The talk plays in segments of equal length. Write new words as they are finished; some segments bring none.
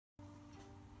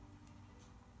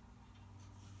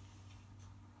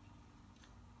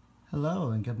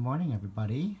Hello and good morning,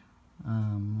 everybody.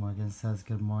 Morgan says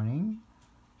good morning.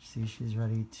 See, she's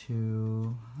ready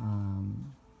to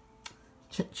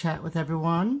chit-chat with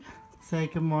everyone. Say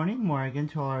good morning, Morgan,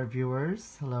 to all our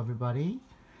viewers. Hello, everybody.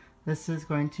 This is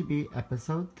going to be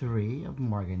episode 3 of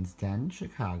Morgan's Den,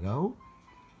 Chicago.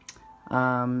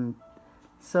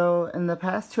 So in the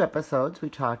past 2 episodes, we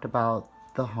talked about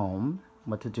the home,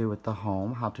 what to do with the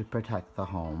home, how to protect the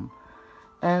home.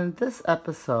 And this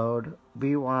episode,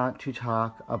 we want to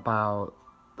talk about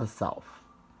the self.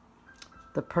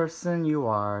 The person you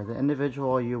are, the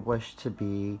individual you wish to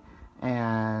be,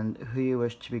 and who you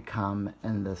wish to become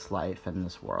in this life, in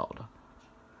this world.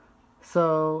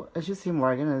 So, as you see,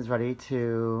 Morgan is ready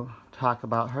to talk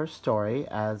about her story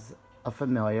as a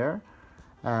familiar,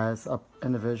 as an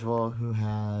individual who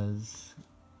has,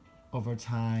 over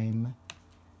time,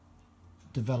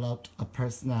 developed a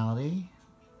personality,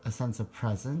 a sense of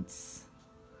presence,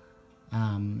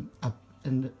 a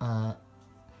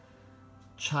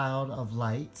child of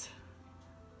light.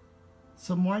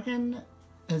 So Morgan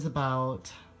is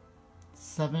about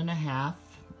 7.5,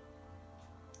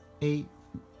 8,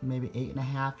 maybe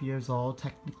 8.5 years old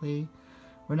technically.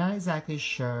 We're not exactly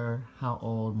sure how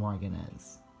old Morgan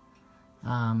is.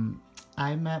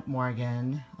 I met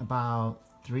Morgan about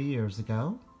 3 years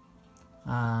ago.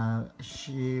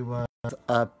 She was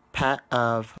a pet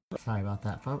of, sorry about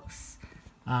that, folks.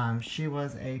 She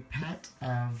was a pet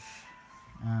of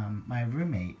my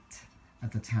roommate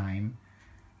at the time.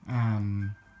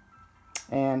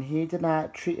 And he did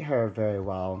not treat her very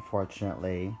well,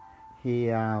 unfortunately. He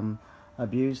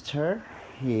abused her.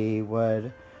 He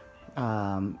would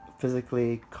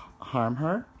physically harm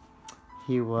her.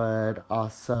 He would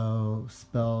also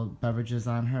spill beverages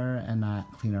on her and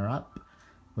not clean her up.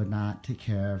 Would not take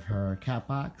care of her cat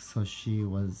box, so she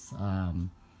was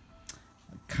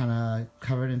kind of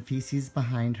covered in feces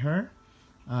behind her.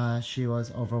 She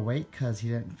was overweight because he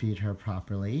didn't feed her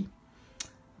properly.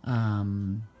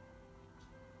 And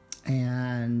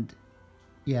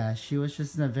yeah, she was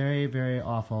just in a very, very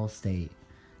awful state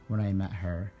when I met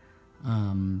her.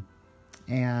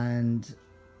 And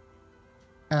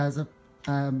as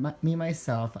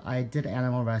myself, I did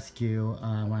animal rescue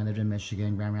when I lived in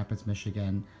Michigan, Grand Rapids,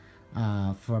 Michigan,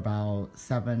 for about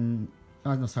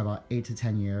 8 to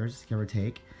 10 years, give or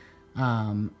take.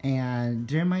 And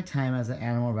during my time as an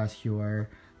animal rescuer,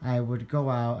 I would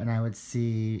go out and I would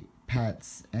see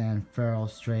pets and feral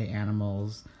stray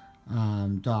animals,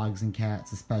 dogs and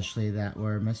cats especially, that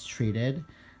were mistreated,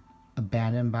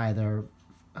 abandoned by their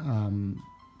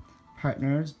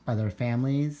partners, by their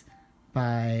families,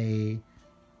 by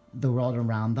the world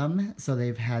around them. So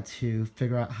they've had to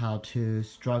figure out how to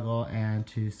struggle and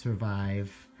to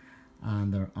survive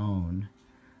on their own.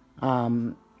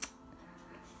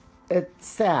 It's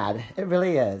sad. It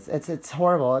really is. It's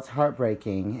horrible. It's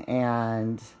heartbreaking.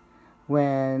 And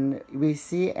when we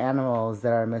see animals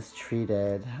that are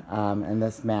mistreated in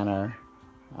this manner,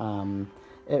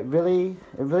 it really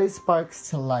sparks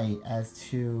to light as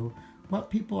to what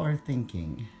people are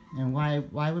thinking and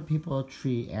why would people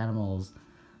treat animals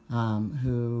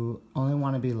who only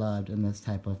want to be loved in this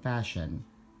type of fashion.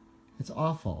 It's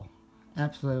awful.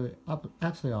 Absolutely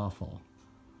awful.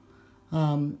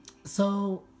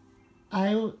 So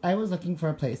I was looking for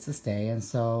a place to stay, and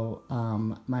so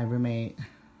my roommate,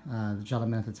 the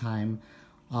gentleman at the time,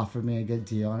 offered me a good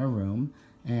deal on a room,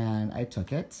 and I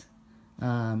took it.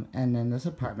 And in this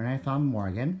apartment, I found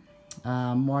Morgan.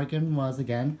 Morgan was,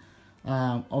 again,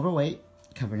 overweight,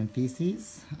 covered in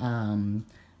feces.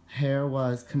 Hair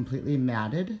was completely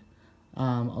matted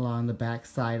along the back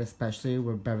side, especially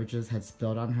where beverages had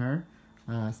spilled on her.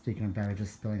 Speaking of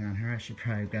beverages spilling on her, I should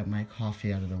probably grab my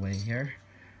coffee out of the way here.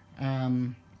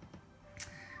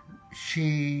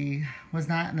 She was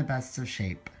not in the best of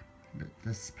shape,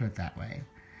 let's put it that way.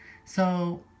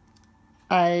 So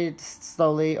I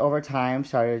slowly, over time,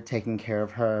 started taking care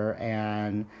of her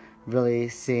and really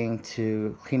seeing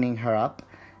to cleaning her up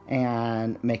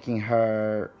and making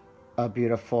her a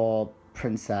beautiful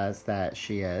princess that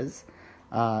she is,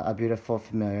 a beautiful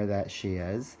familiar that she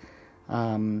is.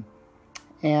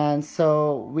 And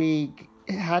so we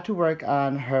had to work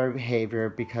on her behavior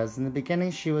because in the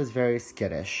beginning she was very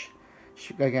skittish.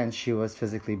 She was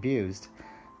physically abused.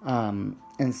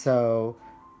 And so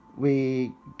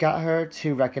we got her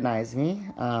to recognize me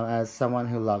as someone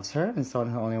who loves her and someone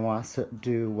who only wants to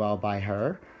do well by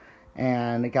her,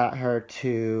 and got her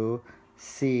to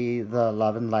see the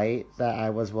love and light that I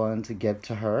was willing to give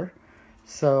to her.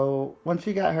 So once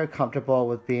we got her comfortable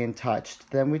with being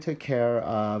touched, then we took care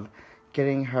of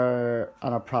getting her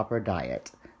on a proper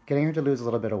diet, getting her to lose a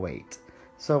little bit of weight.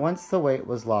 So once the weight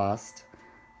was lost,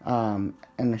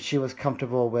 And she was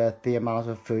comfortable with the amount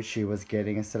of food she was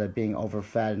getting instead of being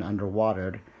overfed and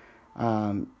underwatered.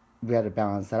 We had to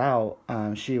balance that out.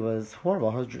 She was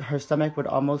horrible. Her stomach would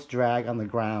almost drag on the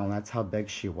ground. That's how big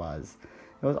she was.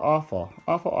 It was awful,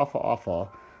 awful, awful,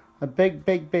 awful. A big,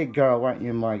 big, big girl, weren't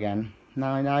you, Morgan?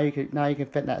 Now you can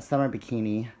fit in that summer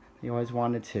bikini you always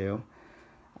wanted to.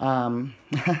 We're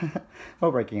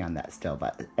working on that still,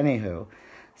 but anywho,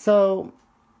 so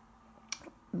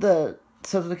the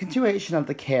continuation of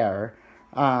the care.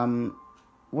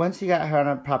 Once you got her on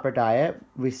a proper diet,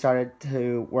 we started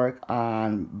to work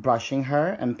on brushing her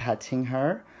and petting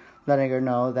her, letting her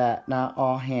know that not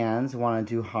all hands want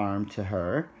to do harm to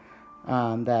her,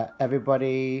 that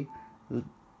everybody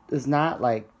is not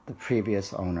like the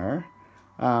previous owner,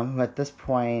 who at this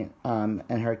point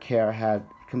in her care had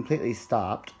completely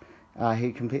stopped.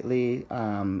 He completely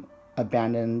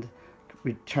abandoned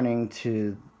returning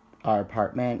to our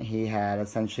apartment. He had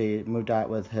essentially moved out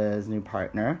with his new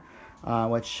partner,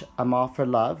 which I'm all for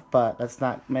love, but let's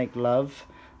not make love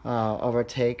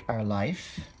overtake our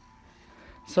life.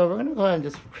 So we're going to go ahead and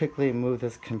just quickly move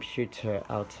this computer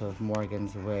out of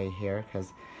Morgan's way here,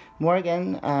 because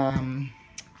Morgan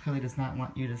clearly does not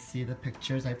want you to see the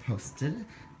pictures I posted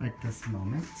at this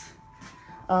moment.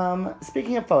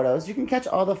 Speaking of photos, you can catch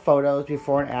all the photos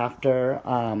before and after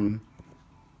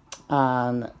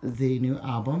on the new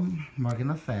album, Morgan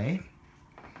Le Fay.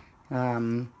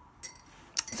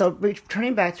 So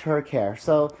returning back to her care.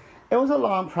 So it was a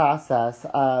long process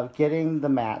of getting the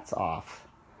mats off,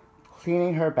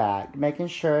 cleaning her back, making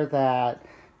sure that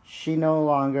she no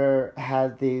longer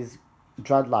had these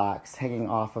dreadlocks hanging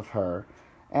off of her.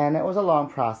 And it was a long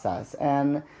process.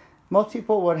 And most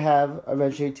people would have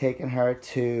eventually taken her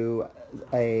to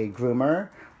a groomer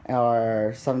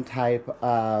or some type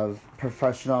of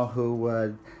professional who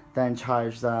would then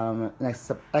charge them an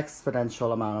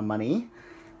exponential amount of money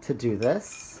to do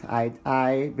this.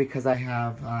 I because I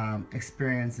have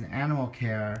experience in animal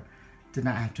care, did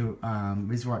not have to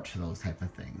resort to those type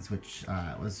of things, which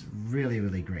was really,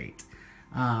 really great.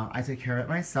 I took care of it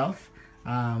myself.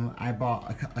 I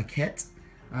bought a kit,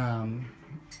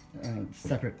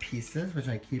 separate pieces, which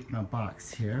I keep in a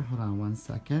box here. Hold on one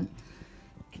second.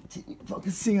 Continue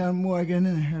focusing on Morgan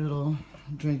and her little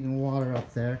drinking water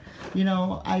up there. You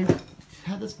know, I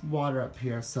have this water up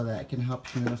here so that it can help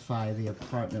humidify the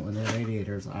apartment when the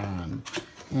radiator's on.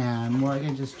 And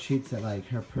Morgan just treats it like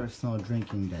her personal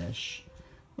drinking dish,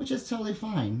 which is totally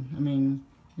fine. I mean,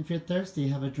 if you're thirsty,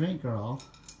 have a drink, girl.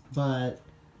 But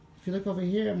if you look over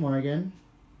here, Morgan,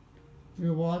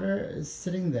 your water is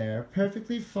sitting there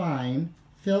perfectly fine,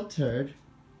 filtered,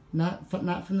 not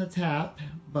from the tap,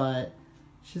 but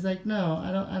she's like, no,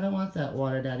 I don't want that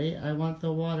water, Daddy. I want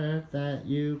the water that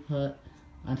you put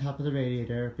on top of the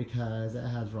radiator because it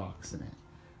has rocks in it.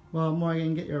 Well,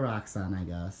 Morgan, get your rocks on, I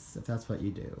guess, if that's what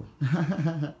you do.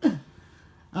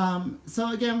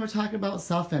 So again, we're talking about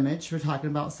self-image. We're talking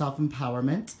about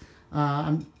self-empowerment.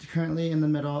 I'm currently in the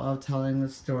middle of telling the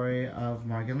story of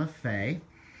Morgan Le Fay.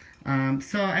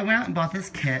 So I went out and bought this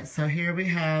kit. So here we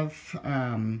have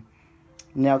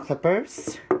nail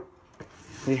clippers.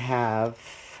 We have,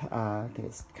 I think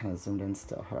it's kind of zoomed in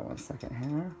still. Hold on one second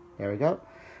here. There we go.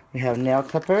 We have nail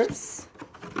clippers.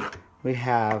 We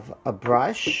have a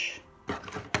brush.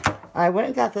 I went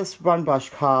and got this one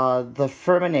brush called the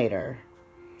Furminator.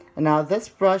 And now this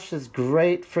brush is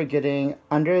great for getting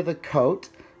under the coat,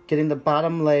 getting the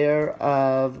bottom layer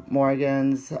of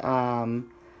Morgan's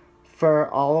fur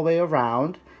all the way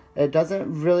around. It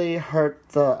doesn't really hurt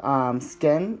the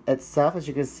skin itself. As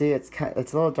you can see, it's a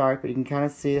little dark, but you can kind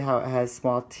of see how it has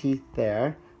small teeth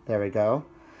there. There we go.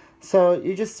 So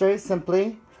you just very simply,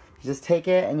 you just take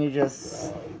it and you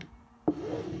just,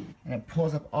 and it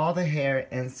pulls up all the hair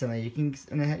instantly. You can,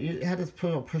 and it had this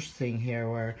little push thing here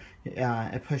where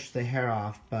it pushed the hair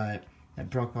off, but it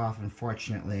broke off,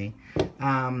 unfortunately.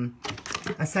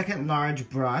 A second large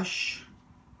brush.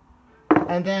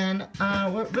 And then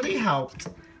what really helped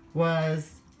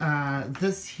was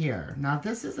this here. Now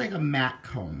this is like a mat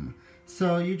comb.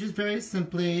 So you just very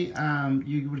simply,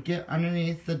 you would get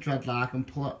underneath the dreadlock and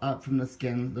pull it up from the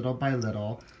skin little by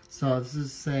little. So this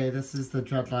is, say this is the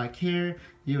dreadlock here.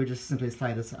 You would just simply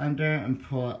slide this under and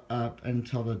pull it up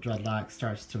until the dreadlock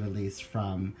starts to release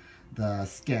from the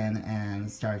skin and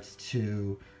starts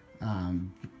to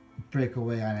break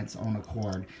away on its own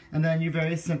accord. And then you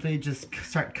very simply just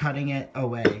start cutting it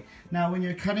away. Now when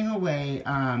you're cutting away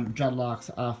dreadlocks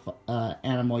off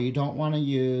animal, you don't want to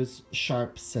use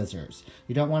sharp scissors.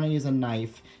 You don't want to use a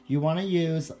knife. You want to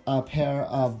use a pair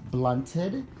of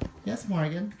blunted, yes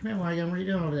Morgan, come here Morgan, what are you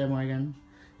doing over there Morgan?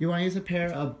 You want to use a pair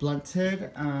of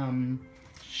blunted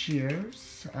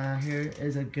shears. Here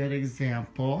is a good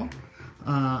example.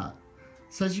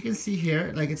 So as you can see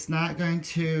here, like it's not going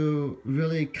to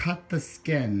really cut the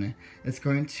skin. It's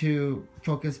going to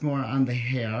focus more on the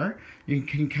hair. You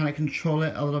can kind of control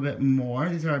it a little bit more.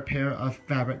 These are a pair of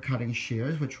fabric cutting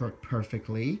shears, which work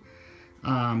perfectly.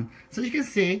 So you can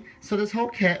see, so this whole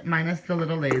kit, minus the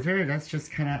little laser, that's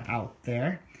just kind of out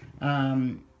there.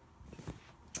 I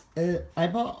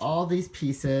bought all these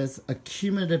pieces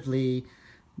accumulatively,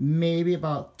 maybe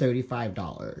about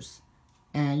 $35.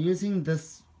 And using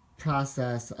this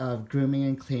process of grooming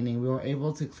and cleaning, we were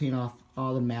able to clean off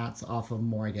all the mats off of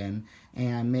Morgan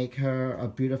and make her a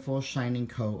beautiful shining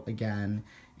coat again,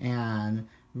 and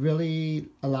really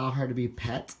allow her to be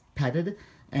petted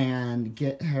and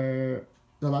get her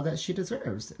the love that she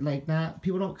deserves. Like, not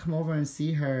people don't come over and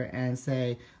see her and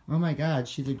say, oh my god,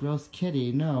 she's a gross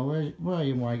kitty. No, where are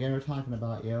you, Morgan? We're talking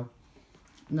about you.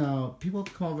 No, people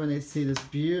come over and they see this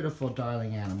beautiful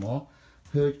darling animal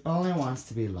who only wants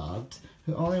to be loved,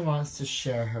 who only wants to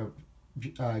share her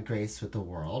grace with the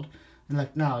world. And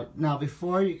look, now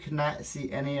before you could not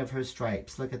see any of her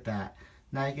stripes. Look at that.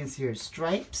 Now you can see her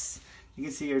stripes. You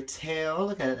can see her tail.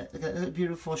 Look at it. Look at that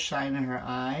beautiful shine in her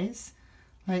eyes.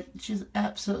 Like, she's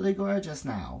absolutely gorgeous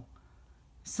now.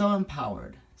 So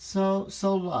empowered. So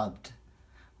loved.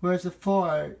 Whereas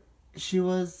before, she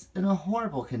was in a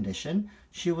horrible condition.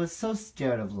 She was so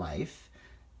scared of life.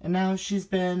 And now she's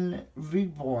been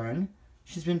reborn.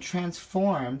 She's been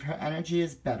transformed. Her energy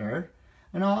is better.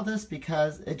 And all this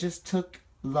because it just took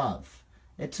love.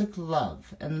 It took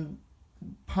love. And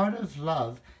part of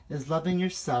love is loving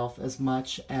yourself as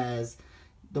much as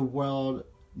the world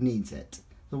needs it.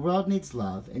 The world needs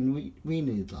love, and we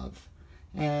need love.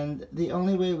 And the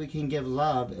only way we can give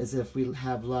love is if we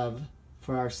have love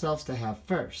for ourselves to have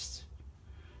first.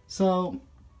 So,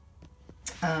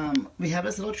 we have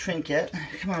this little trinket.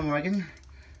 Come on, Morgan.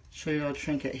 Show you a little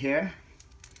trinket here.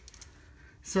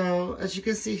 So, as you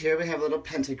can see here, we have a little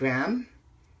pentagram.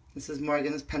 This is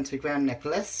Morgan's pentagram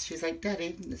necklace. She's like,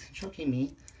 Daddy, this is choking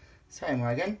me. Sorry,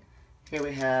 Morgan. Here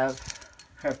we have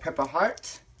her purple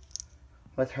heart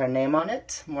with her name on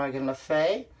it, Morgan Le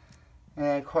Fay.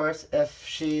 And of course, if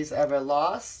she's ever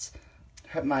lost,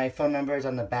 my phone number is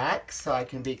on the back so I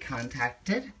can be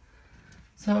contacted.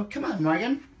 So come on,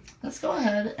 Morgan. Let's go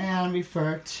ahead and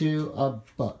refer to a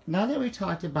book. Now that we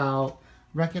talked about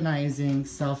recognizing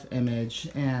self-image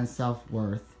and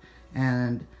self-worth,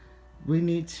 and we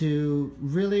need to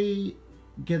really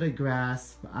get a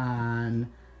grasp on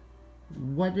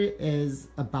what it is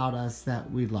about us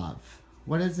that we love.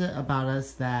 What is it about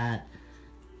us that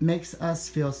makes us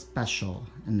feel special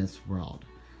in this world?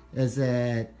 Is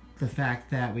it the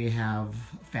fact that we have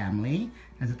family?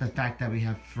 Is it the fact that we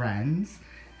have friends?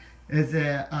 Is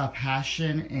it a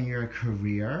passion in your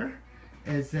career?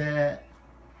 Is it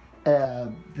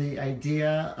the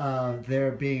idea of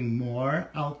there being more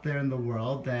out there in the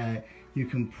world that you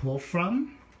can pull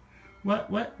from?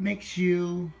 What makes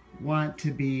you want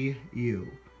to be you?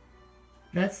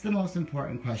 That's the most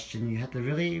important question you have to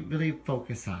really, really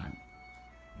focus on.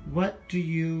 What do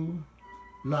you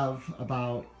love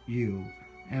about you?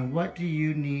 And what do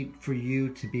you need for you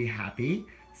to be happy,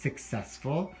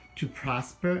 successful, to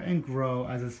prosper and grow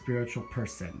as a spiritual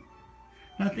person?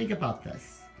 Now think about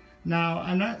this. Now,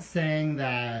 I'm not saying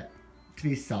that to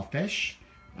be selfish.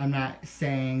 I'm not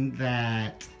saying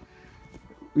that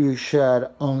you should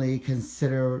only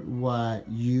consider what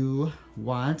you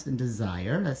want and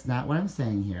desire. That's not what I'm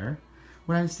saying here.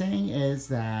 What I'm saying is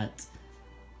that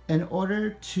in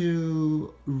order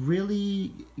to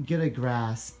really get a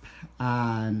grasp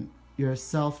on your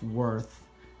self-worth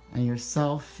and your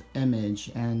self-image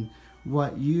and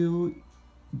what you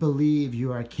believe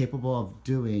you are capable of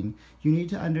doing, you need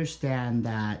to understand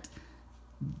that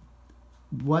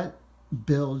what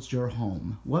builds your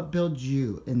home, what builds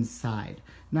you inside.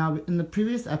 Now, in the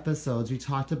previous episodes, we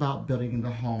talked about building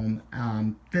the home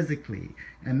physically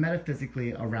and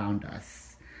metaphysically around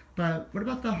us. But what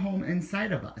about the home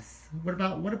inside of us? What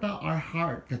about our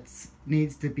heart that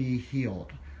needs to be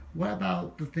healed? What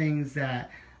about the things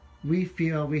that we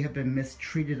feel we have been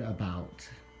mistreated about?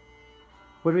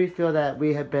 What do we feel that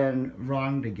we have been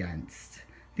wronged against?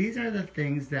 These are the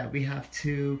things that we have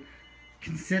to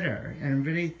consider and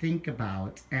really think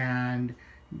about and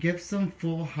give some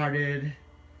full-hearted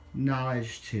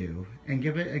knowledge to, and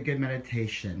give it a good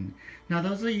meditation. Now,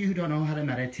 those of you who don't know how to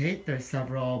meditate, there's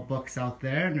several books out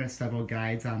there and there's several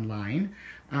guides online.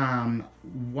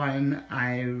 One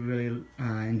I really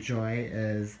enjoy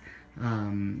is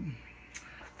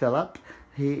Philip.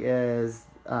 He is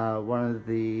one of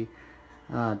the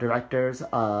directors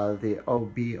of the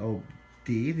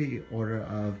OOD, the Order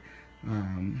of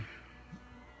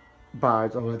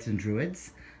Bards, Oolits, and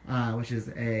Druids, which is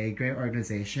a great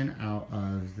organization out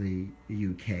of the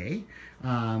UK,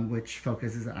 which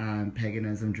focuses on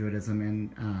paganism, Druidism,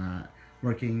 and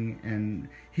working. And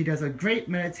he does a great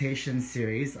meditation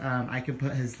series. I can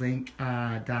put his link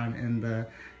down in the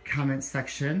comments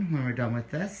section when we're done with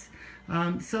this.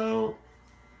 So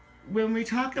when we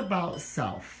talk about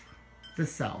self, the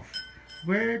self,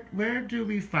 where do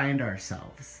we find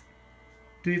ourselves?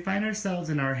 Do we find ourselves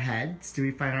in our heads? Do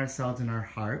we find ourselves in our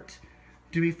heart?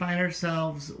 Do we find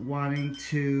ourselves wanting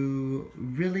to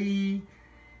really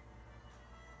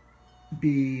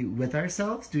be with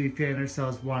ourselves? Do we find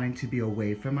ourselves wanting to be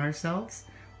away from ourselves?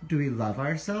 Do we love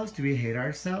ourselves? Do we hate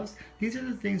ourselves? These are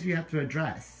the things we have to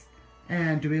address.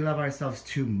 And do we love ourselves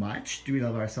too much? Do we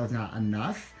love ourselves not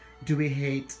enough? Do we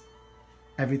hate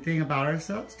everything about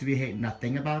ourselves? Do we hate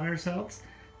nothing about ourselves?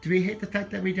 Do we hate the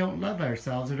fact that we don't love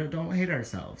ourselves or don't hate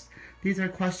ourselves? These are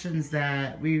questions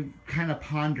that we kind of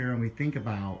ponder and we think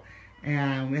about.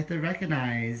 And we have to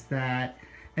recognize that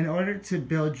in order to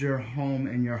build your home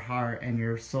and your heart and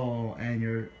your soul and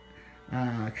your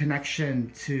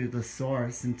connection to the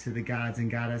source and to the gods and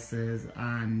goddesses,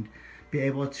 and be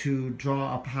able to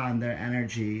draw upon their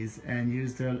energies and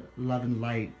use their love and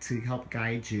light to help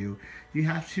guide you, you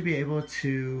have to be able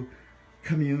to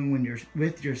commune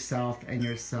with yourself and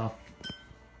yourself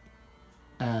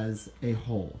as a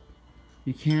whole.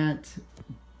 You can't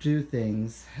do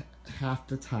things half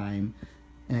the time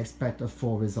and expect a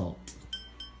full result.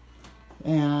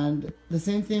 And the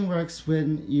same thing works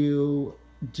when you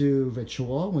do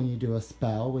ritual, when you do a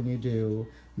spell, when you do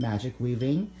magic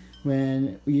weaving.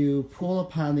 When you pull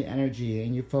upon the energy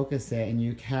and you focus it and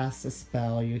you cast a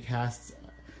spell, you cast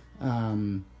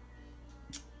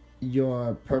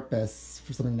your purpose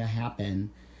for something to happen,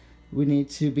 we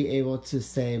need to be able to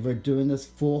say we're doing this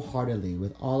full-heartedly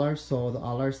with all our soul, with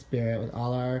all our spirit, with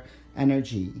all our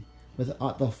energy, with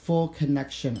the full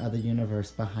connection of the universe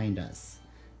behind us.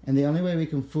 And the only way we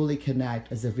can fully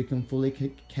connect is if we can fully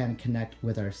can connect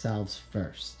with ourselves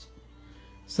first.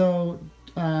 So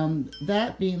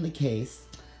that being the case,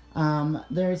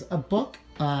 there's a book,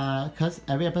 because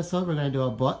every episode we're going to do a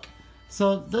book.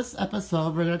 So this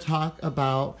episode we're going to talk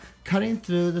about cutting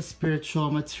through the spiritual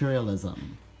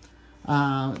materialism.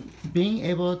 Being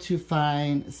able to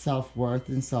find self-worth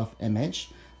and self-image.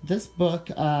 This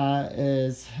book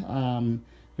is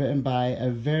written by a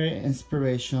very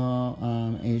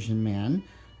inspirational Asian man.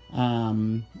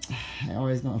 I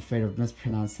always am afraid of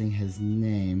mispronouncing his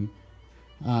name.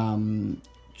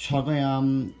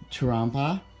 Chögyam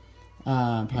Trungpa.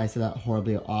 Probably said that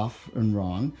horribly off and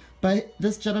wrong. But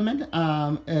this gentleman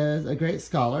is a great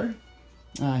scholar.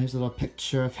 Here's a little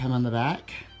picture of him on the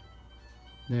back.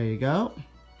 There you go.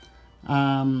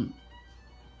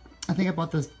 I think I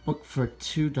bought this book for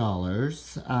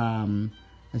 $2.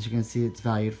 As you can see, it's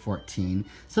valued $14.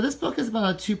 So this book is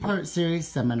about a two-part series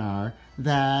seminar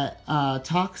that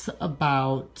talks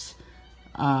about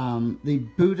the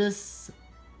Buddhist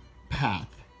path.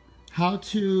 How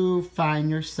to find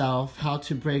yourself, how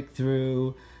to break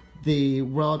through the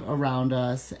world around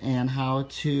us, and how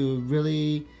to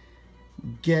really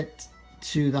get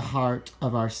to the heart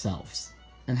of ourselves,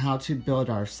 and how to build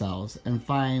ourselves and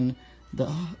find the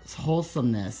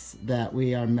wholesomeness that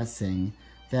we are missing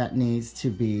that needs to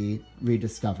be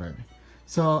rediscovered.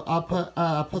 So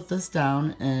I'll put this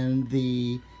down in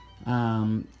the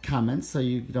comments so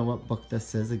you know what book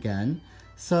this is again.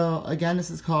 So again, this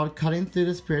is called Cutting Through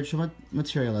the Spiritual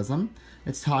Materialism.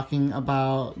 It's talking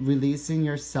about releasing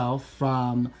yourself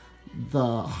from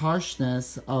the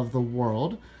harshness of the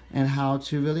world and how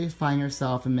to really find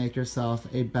yourself and make yourself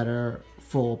a better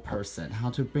full person. How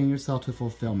to bring yourself to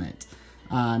fulfillment.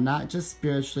 Not just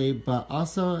spiritually, but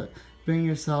also bring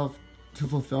yourself to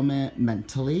fulfillment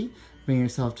mentally. Bring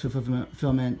yourself to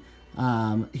fulfillment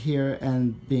here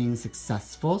and being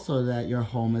successful so that your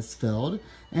home is filled.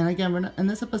 And again, in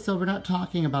this episode, we're not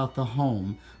talking about the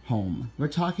home. We're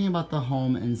talking about the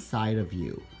home inside of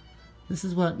you. This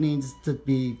is what needs to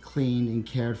be cleaned and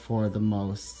cared for the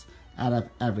most out of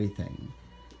everything.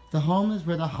 The home is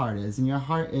where the heart is, and your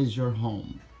heart is your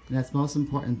home. And that's the most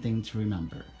important thing to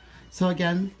remember. So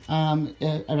again,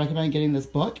 I recommend getting this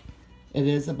book. It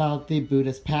is about the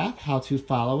Buddhist path, how to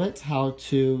follow it, how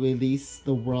to release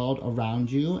the world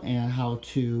around you, and how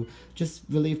to just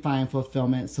really find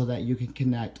fulfillment so that you can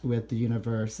connect with the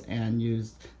universe and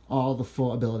use all the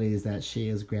full abilities that she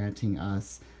is granting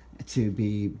us to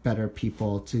be better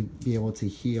people, to be able to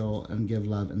heal and give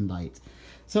love and light.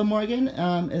 So Morgan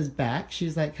is back.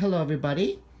 She's like, hello,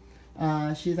 everybody.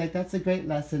 She's like, that's a great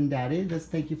lesson, Daddy.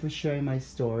 Just thank you for sharing my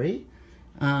story.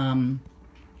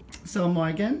 So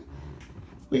Morgan,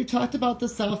 we talked about the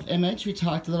self-image. We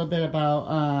talked a little bit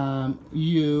about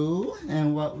you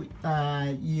and what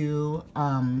you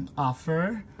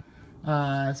offer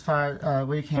as far as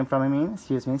where you came from,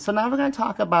 excuse me. So now we're going to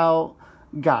talk about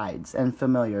guides and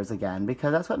familiars again,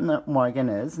 because that's what Morgan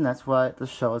is, and that's what the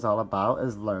show is all about,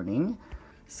 is learning.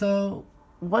 So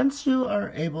once you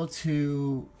are able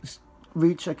to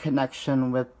reach a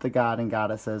connection with the god and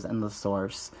goddesses and the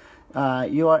source,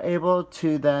 you are able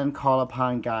to then call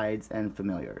upon guides and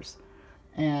familiars.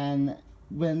 And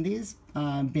when these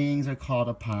beings are called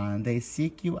upon, they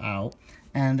seek you out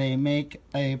and they make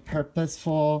a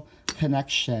purposeful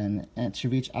connection and to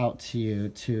reach out to you,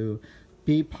 to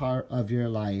be part of your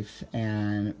life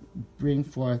and bring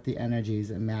forth the energies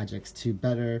and magics to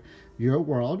better your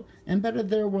world and better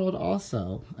their world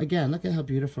also. Again, look at how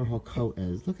beautiful her coat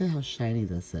is. Look at how shiny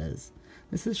this is.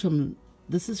 This is from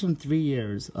 3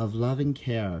 years of love and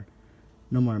care.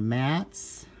 No more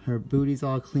mats. Her booty's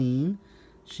all clean.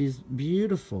 She's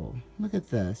beautiful. Look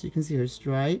at this. You can see her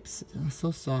stripes. Oh,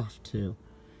 so soft too.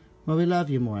 Well, we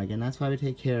love you, Morgan. That's why we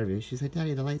take care of you. She's like,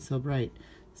 Daddy, the light's so bright.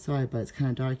 Sorry, but it's kind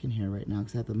of dark in here right now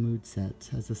because I have the mood set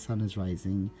as the sun is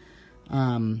rising.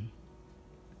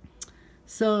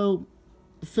 So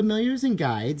familiars and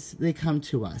guides, they come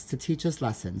to us to teach us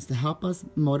lessons, to help us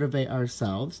motivate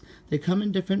ourselves. They come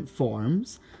in different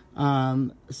forms.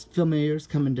 Familiars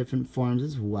come in different forms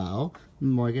as well.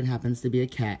 Morgan happens to be a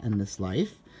cat in this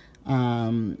life.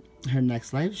 Her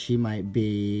next life, she might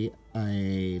be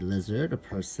a lizard, a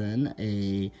person,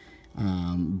 a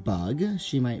bug.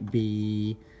 She might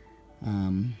be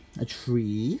a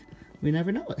tree. We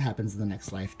never know what happens in the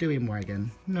next life, do we,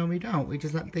 Morgan? No, we don't. We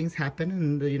just let things happen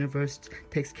and the universe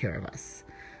takes care of us.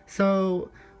 So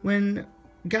when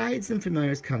guides and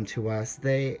familiars come to us,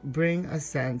 they bring a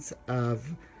sense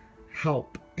of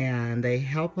help and they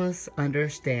help us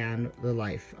understand the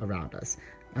life around us.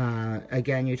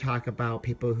 Again, you talk about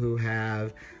people who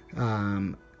have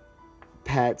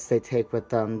pets they take with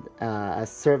them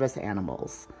as service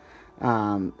animals.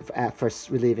 For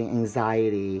relieving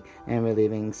anxiety and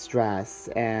relieving stress,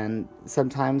 and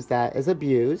sometimes that is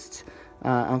abused,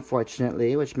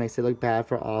 unfortunately, which makes it look bad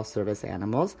for all service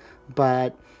animals.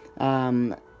 But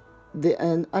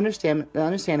the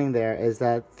understanding there is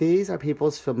that these are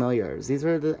people's familiars. These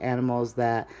are the animals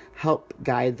that help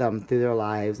guide them through their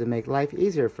lives and make life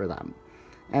easier for them,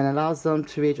 and allows them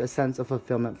to reach a sense of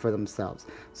fulfillment for themselves.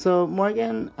 So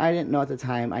Morgan, I didn't know at the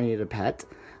time I needed a pet.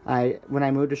 When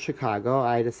I moved to Chicago,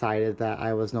 I decided that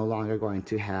I was no longer going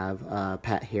to have a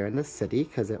pet here in the city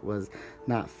because it was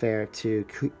not fair to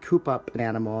coop up an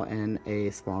animal in a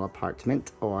small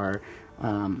apartment or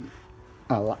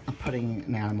putting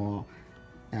an animal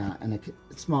in a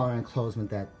smaller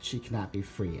enclosement that she cannot be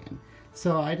free in.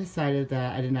 So I decided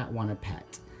that I did not want a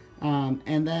pet.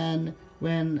 And then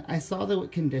when I saw the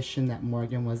condition that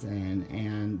Morgan was in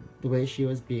and the way she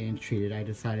was being treated, I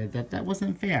decided that that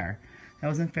wasn't fair. That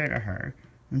wasn't fair to her.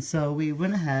 And so we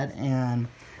went ahead and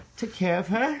took care of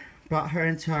her, brought her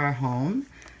into our home,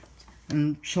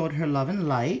 and showed her love and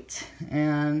light.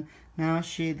 And now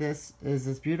this is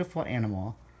this beautiful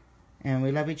animal. And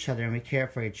we love each other and we care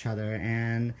for each other.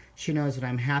 And she knows when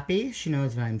I'm happy. She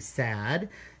knows when I'm sad.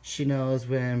 She knows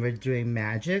when we're doing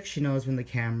magic. She knows when the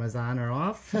camera's on or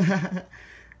off.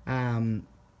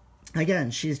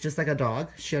 Again, she's just like a dog.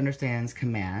 She understands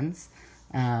commands.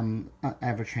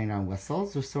 Ever trained on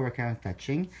whistles. We're still working on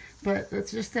fetching, but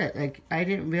that's just it. Like, I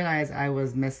didn't realize I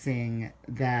was missing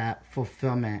that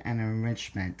fulfillment and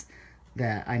enrichment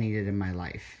that I needed in my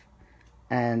life.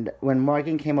 And when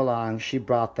Morgan came along, she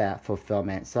brought that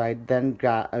fulfillment. So I then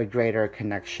got a greater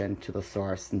connection to the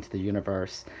source and to the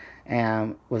universe,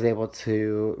 and was able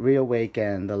to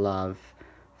reawaken the love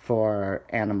for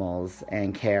animals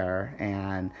and care,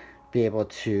 and be able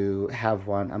to have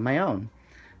one of my own.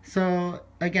 So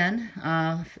again,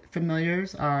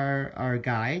 familiars are our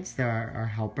guides, they're our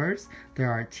helpers, they're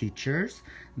our teachers,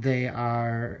 they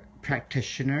are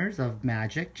practitioners of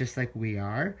magic just like we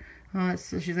are.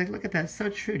 So she's like, look at that, so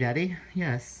true, Daddy.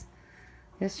 Yes.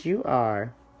 Yes, you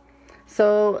are.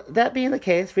 So that being the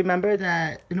case, remember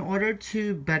that in order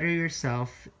to better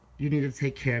yourself, you need to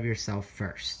take care of yourself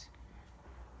first.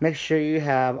 Make sure you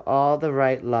have all the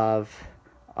right love,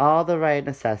 all the right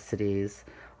necessities,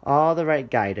 all the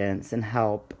right guidance and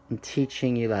help in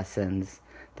teaching you lessons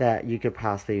that you could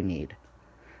possibly need.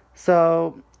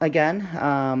 So again,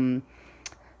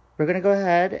 we're going to go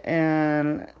ahead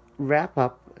and wrap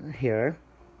up here.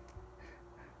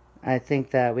 I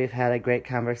think that we've had a great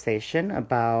conversation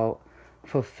about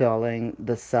fulfilling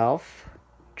the self,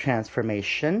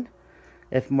 transformation,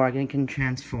 If Morgan can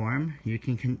transform, you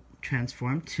can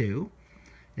transform too.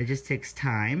 It just takes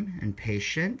time and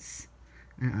patience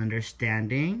and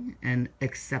understanding and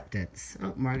acceptance.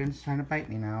 Oh, Morgan's trying to bite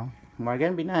me now.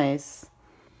 Morgan, be nice.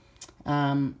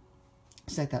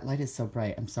 It's like that light is so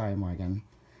bright. I'm sorry, Morgan.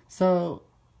 So,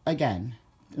 again,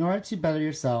 in order to better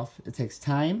yourself, it takes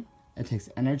time, it takes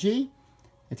energy,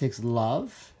 it takes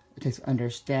love, it takes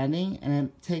understanding, and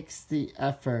it takes the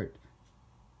effort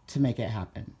to make it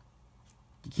happen.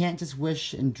 You can't just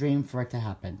wish and dream for it to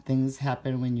happen. Things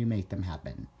happen when you make them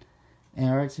happen. In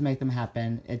order to make them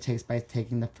happen, it takes by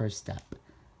taking the first step.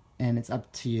 And it's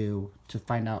up to you to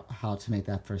find out how to make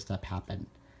that first step happen.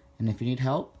 And if you need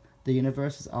help, the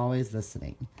universe is always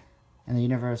listening. And the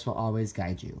universe will always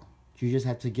guide you. You just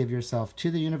have to give yourself to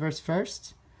the universe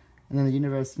first, and then the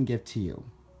universe can give to you.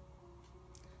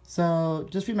 So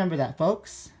just remember that,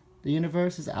 folks. The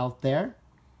universe is out there.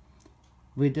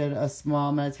 We did a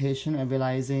small meditation of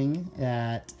realizing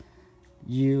that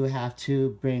you have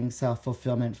to bring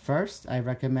self-fulfillment first. I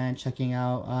recommend checking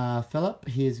out Philip.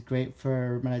 He is great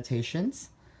for meditations.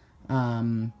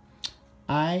 I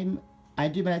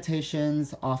do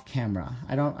meditations off camera.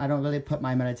 I don't really put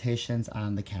my meditations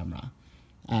on the camera.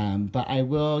 But I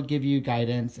will give you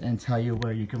guidance and tell you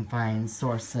where you can find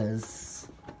sources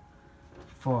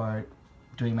for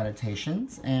doing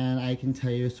meditations. And I can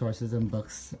tell you sources and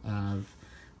books of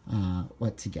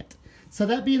what to get. So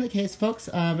that being the case, folks,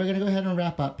 we're going to go ahead and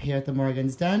wrap up here at the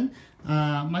Morgan's Den.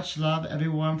 Much love,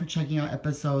 everyone, for checking out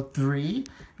episode 3.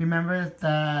 Remember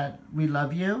that we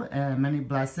love you and many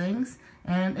blessings.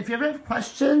 And if you ever have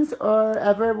questions or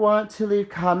ever want to leave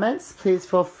comments, please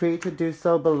feel free to do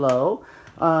so below.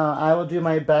 I will do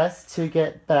my best to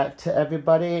get back to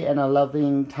everybody in a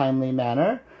loving, timely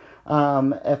manner.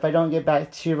 If I don't get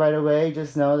back to you right away,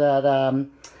 just know that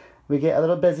we get a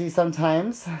little busy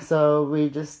sometimes, so we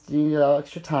just need a little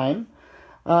extra time.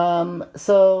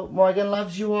 So Morgan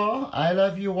loves you all. I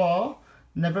love you all.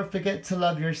 Never forget to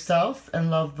love yourself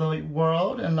and love the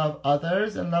world and love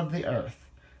others and love the earth.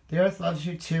 The earth loves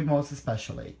you too, most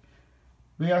especially.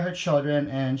 We are her children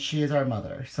and she is our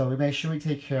mother, so we make sure we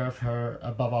take care of her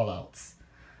above all else.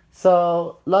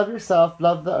 So love yourself,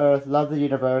 love the earth, love the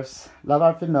universe, love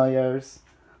our familiars,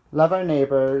 love our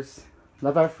neighbors,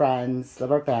 love our friends,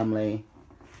 love our family,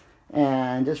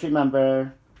 and just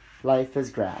remember, life is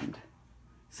grand.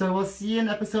 So we'll see you in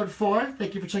episode 4.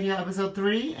 Thank you for checking out episode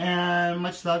 3, and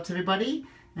much love to everybody,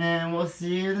 and we'll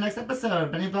see you in the next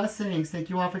episode. Many blessings. Thank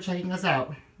you all for checking us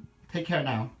out. Take care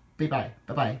now. Bye-bye.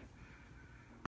 Bye-bye.